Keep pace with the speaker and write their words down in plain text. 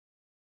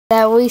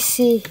that we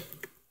see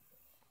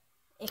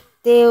if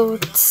they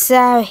would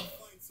say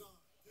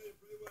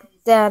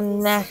down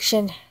in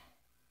action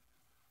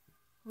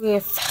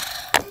with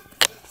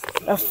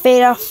a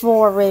Fatal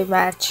 4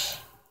 rematch.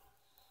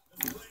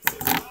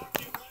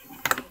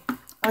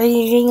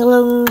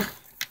 England,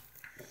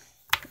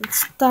 and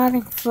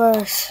starting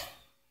first,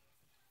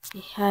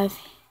 we have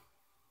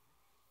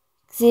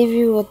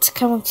Xavier Woods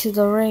coming to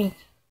the ring.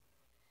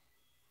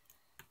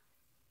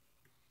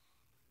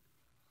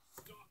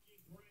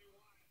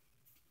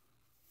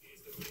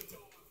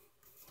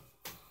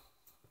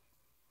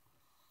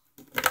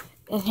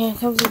 And here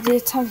comes the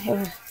daytime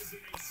here.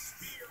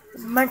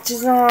 The match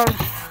is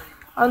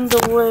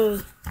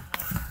underway.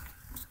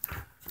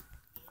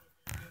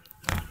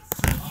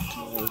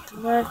 The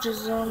match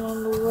is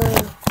underway.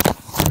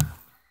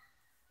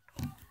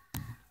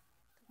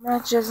 The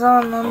match is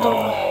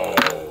underway.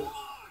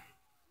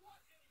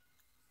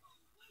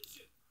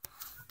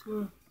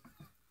 The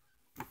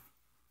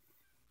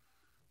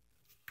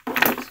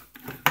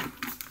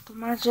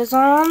match is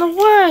on the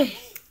way.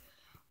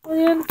 What do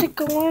you think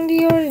along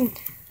the end?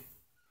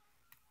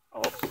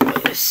 Oh,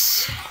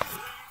 yes.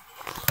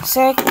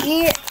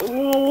 Second.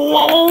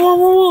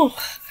 Whoa.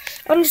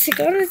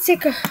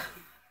 Undertaker.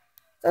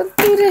 Don't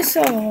do this.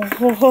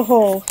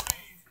 Oh.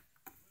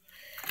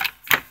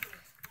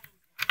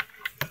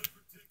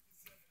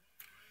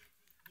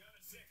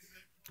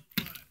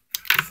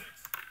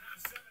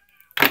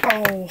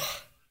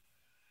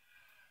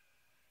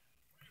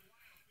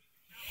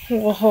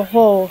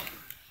 Whoa.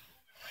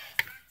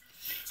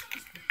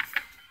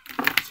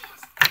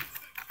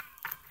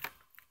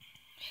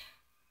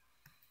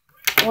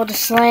 What a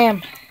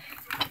slam.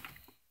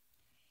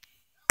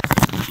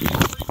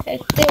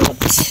 If they would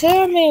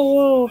tell me,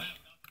 whoa.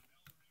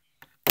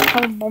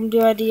 I'm bummed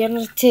you at the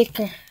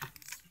Undertaker.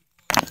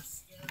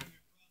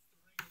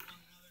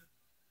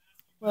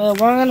 Well, we're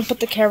gonna put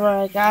the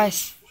camera on,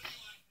 guys.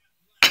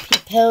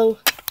 People.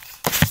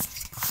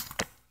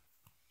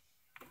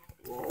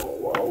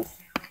 Whoa.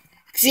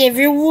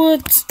 Xavier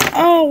Woods.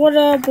 Oh, what a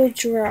elbow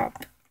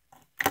drop.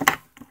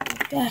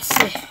 That's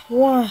it.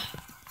 1,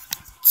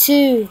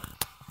 2.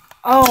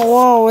 Oh,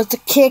 whoa, it's a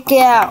kick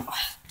out.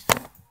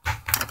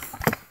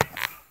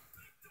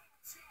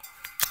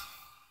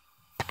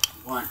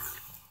 One.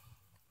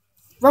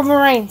 Roman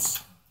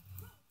Reigns.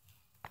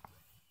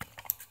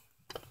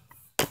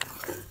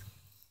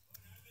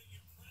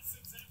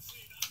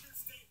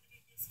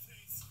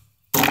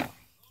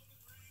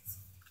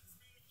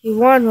 He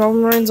won.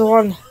 Roman Reigns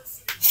won.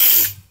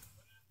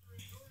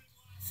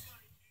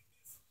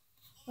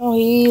 Oh,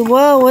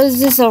 whoa, what is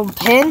this, a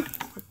pin?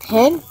 A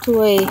pin?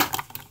 Wait.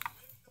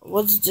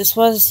 What's this?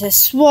 What is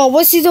this? Whoa,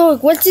 what's he doing?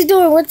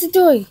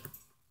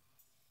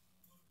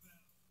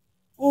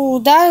 Oh,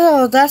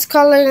 that's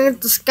coloring in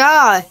the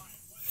sky.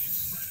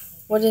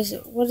 What is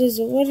it?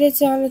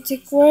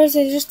 Undertaker? Where is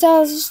it? Just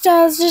tell us.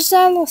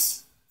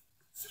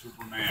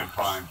 Superman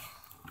Prime.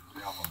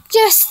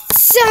 Just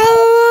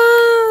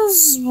tell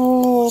us.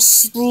 Oh,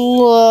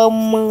 slow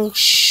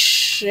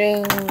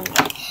motion.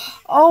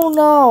 Oh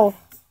no.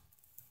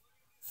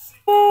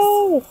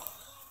 Oh.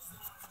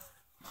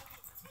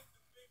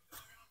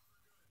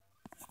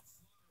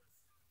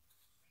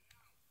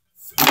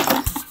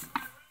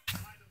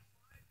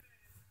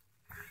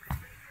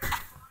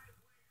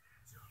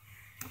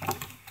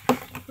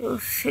 Oh,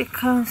 here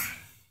comes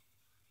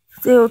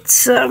the old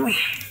Sammy.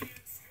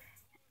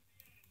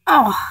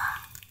 Oh.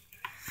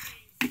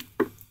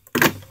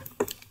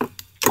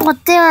 Oh,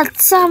 there,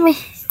 Sammy.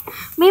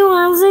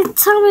 Meanwhile,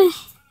 it's Sammy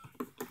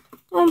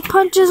doing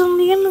punches on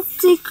the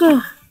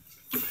Undertaker.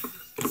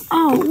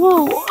 Oh,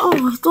 whoa.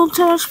 Oh, don't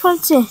too much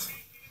punches.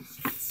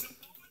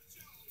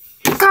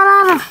 Got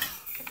out of.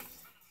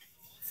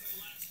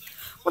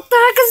 What the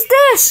heck is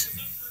this?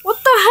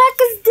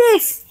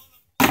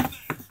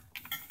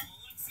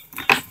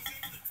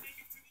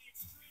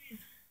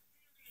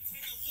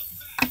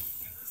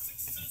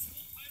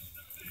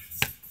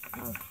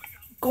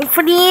 Go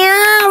for the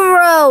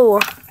arrow!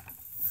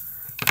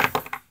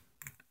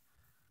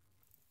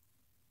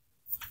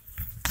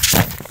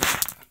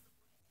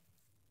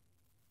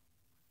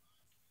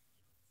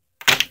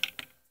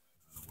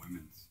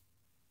 Women's.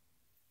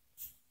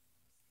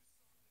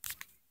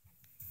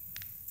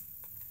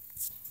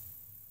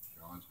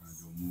 Charlotte's gonna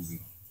do a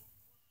movie.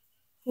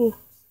 Who?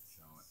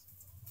 Charlotte.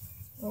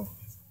 Oh.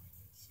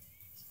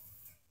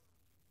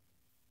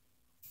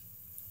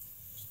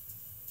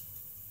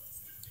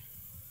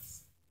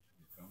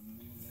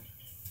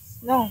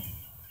 No.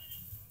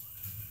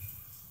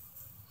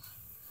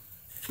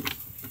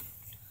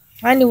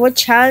 Randy, what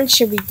challenge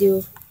should we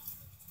do?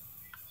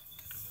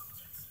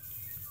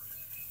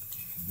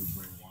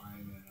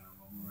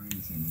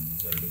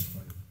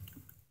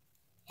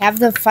 Have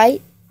them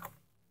fight?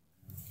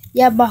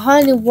 Yeah, but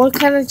honey, what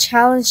kind of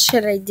challenge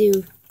should I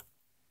do?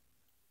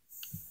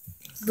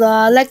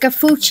 Like a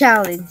food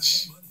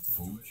challenge.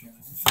 Food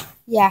challenge?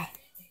 Yeah.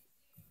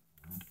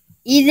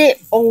 Eat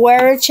it or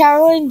wear it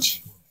challenge?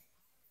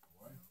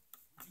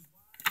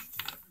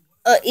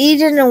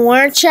 Eat it and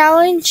wear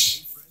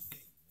challenge?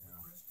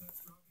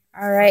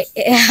 Alright,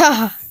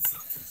 yeah.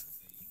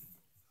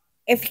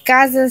 If you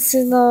guys haven't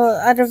seen the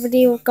other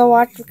video, go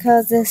watch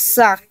because it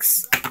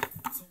sucks.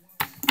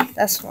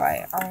 That's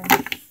why,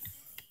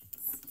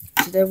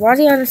 today, why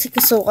do the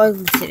Undertaker so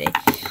ugly today?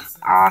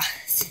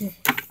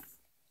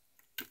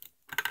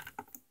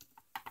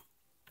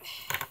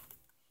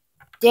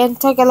 The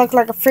Undertaker look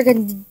like a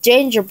freaking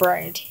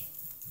gingerbread.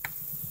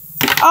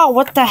 Oh,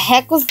 what the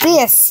heck was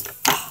this?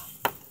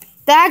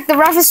 That the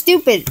ref is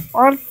stupid.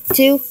 1,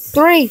 2,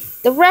 3.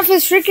 The ref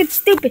is freaking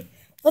stupid.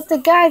 But the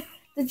guy,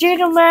 the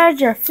general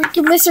manager,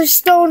 freaking Mr.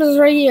 Stone is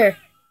right here.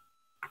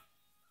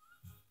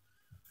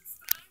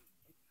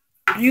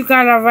 You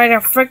gotta write a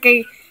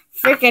freaking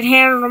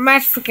hand on the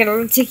match, freaking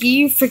Undertaker,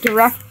 you freaking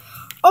ref.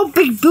 Oh,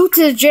 big boot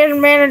to the general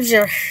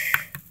manager.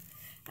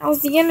 That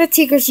was the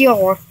Undertaker's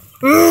yell.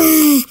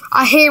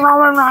 I hate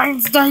Roman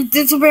Reigns. They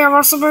did to me at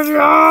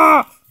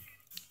WrestleMania.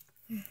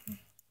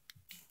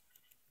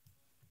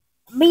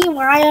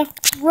 Meanwhile,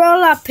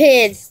 roll up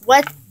pin.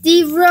 What's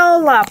the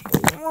roll up?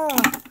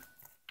 1,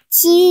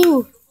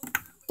 2,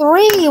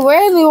 3.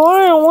 Randy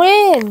Orton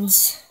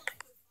wins.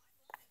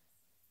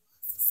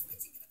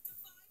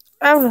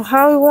 I don't know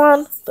how he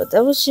won, but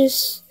that was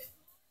just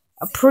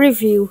a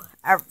preview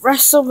at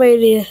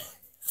WrestleMania.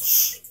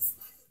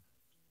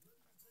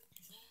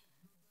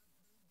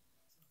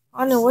 I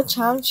don't know what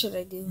challenge should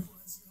I do.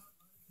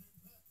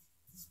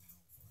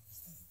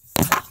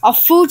 A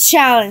food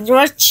challenge.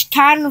 What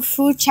kind of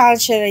food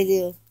challenge should I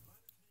do?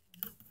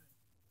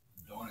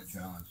 Donut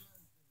challenge.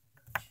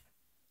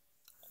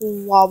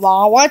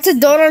 Wow, what's a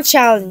donut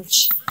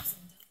challenge?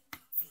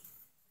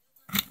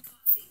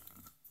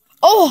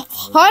 Oh,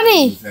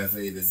 honey. Just have to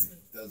eat a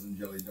dozen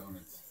jelly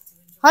donuts.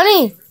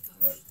 Honey.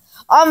 What?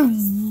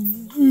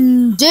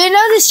 Do you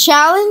know this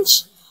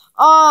challenge?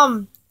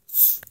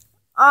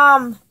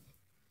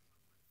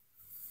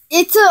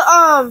 It's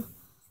a,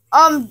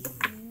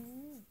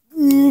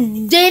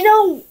 they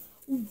know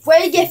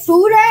where you get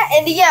food at,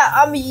 and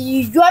yeah,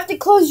 you have to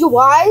close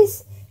your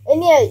eyes,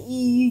 and yeah,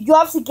 you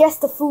have to guess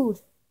the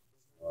food.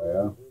 Oh,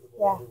 Yeah.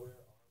 yeah?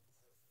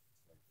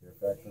 Fear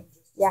Factor?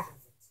 Yeah.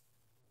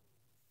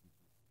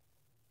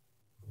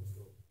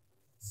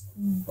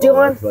 Oh,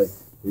 that's like,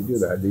 they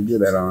do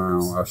that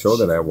on a show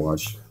that I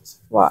watched.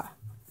 What?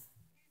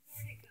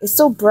 It's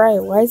so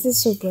bright. Why is it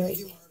so bright?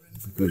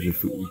 Because you're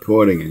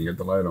recording and you have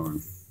the light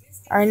on.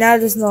 Alright, now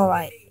there's no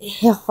light.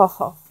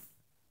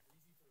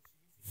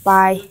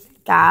 Bye,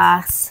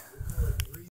 guys.